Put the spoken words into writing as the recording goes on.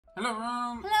Hello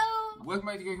everyone! Hello! Welcome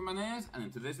back to Cooking Mayonnaise, and in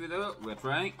today's video we're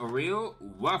trying Oreo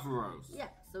Wafer Rolls. Yeah,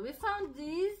 so we found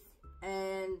these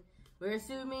and we're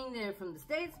assuming they're from the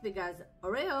States because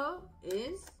Oreo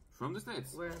is... From the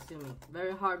States. We're assuming.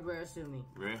 Very hard we're assuming.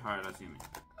 Very hard assuming.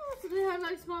 Oh, so they have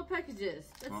like small packages.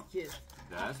 That's cute.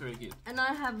 That's very cute. And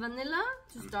I have vanilla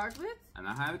to start with. And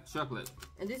I have chocolate.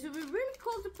 And this would be really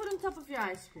cool to put on top of your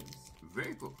ice creams.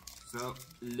 Very cool. So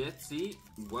let's see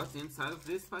what's inside of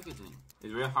this packaging.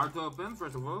 It's very hard to open,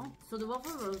 first of all. So the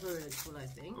waffle rolls are really cool, I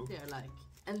think. Oh. They're like...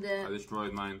 And then... I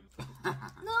destroyed mine.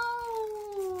 No!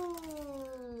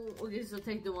 Okay, so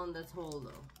take the one that's whole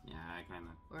though. Yeah, I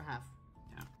kinda. Or half.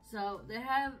 Yeah. So they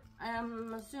have,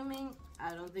 I'm assuming,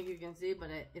 I don't think you can see, but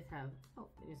it have, oh,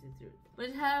 you can see through it. But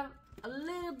it have a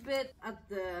little bit at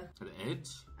the edge?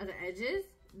 At the edges,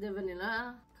 the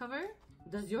vanilla cover.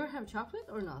 Does yours have chocolate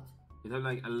or not? It has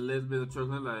like a little bit of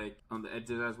chocolate like on the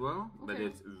edges as well, okay. But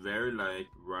it's very like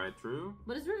right through.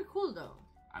 But it's really cool though.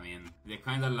 I mean, they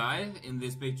kind of lie in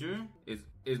this picture.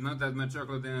 It's not that much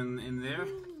chocolate in there.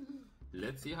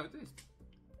 Let's see how it tastes.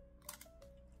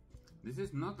 This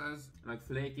is not as like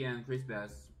flaky and crispy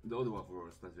as the other waffle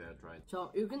rolls that we have tried. So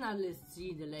you can at least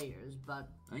see the layers, but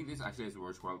I think this actually is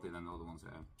worse quality than the other ones we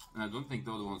have. And I don't think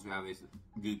the other ones we have is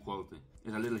good quality.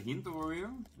 There's a little hint of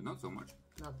Oreo, but not so much.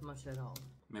 Not much at all.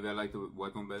 Maybe I like the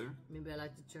white one better. Maybe I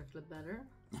like the chocolate better.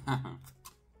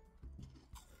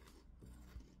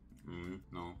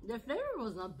 No. The flavor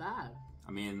was not bad.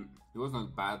 I mean, it was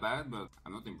not bad, but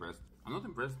I'm not impressed. I'm not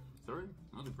impressed. Sorry,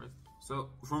 not impressed.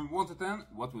 So, from 1 to 10,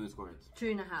 what would you score it?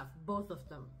 3.5, both of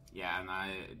them. Yeah, and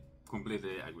I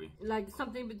completely agree. Like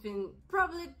something between,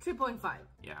 probably 3.5.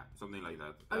 Yeah, something like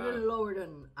that. A little lower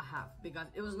than a half, because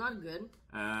it was not good.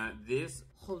 This...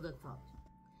 Hold the thought.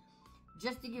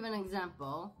 Just to give an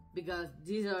example, because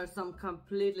these are some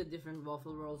completely different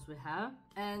waffle rolls we have.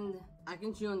 And I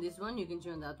can chew on this one, you can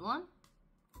chew on that one.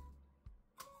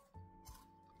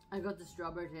 I got the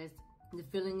strawberry taste, the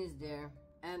filling is there,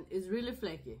 and it's really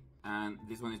flaky. And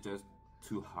this one is just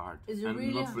too hard. It's and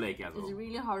really, not flaky at all. It's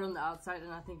really hard on the outside,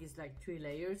 and I think it's like 3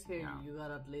 layers. Here yeah. You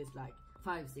got at least like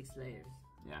 5-6 layers.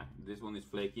 Yeah, this one is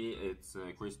flaky, it's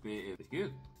crispy, it's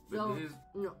good. But so, this is...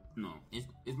 No,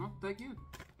 it's not that good.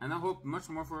 And I hope much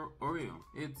more for Oreo.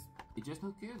 It's just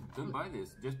not good. Don't buy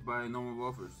this. Just buy normal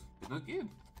wafers. It's not good.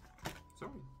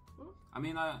 Sorry. I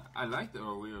mean, I like the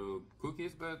Oreo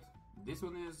cookies, but this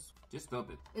one is... Just stop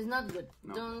it. It's not good.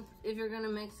 No. Don't... If you're gonna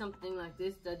make something like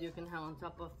this that you can have on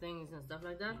top of things and stuff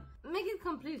like that, make it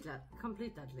complete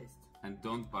that list. And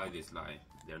don't buy this lie.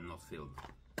 They're not filled.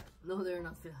 No, they're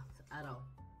not filled at all.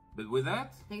 But with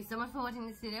that... Thank you so much for watching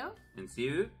this video. And see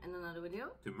you... in another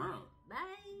video. tomorrow. Bye!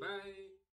 Bye!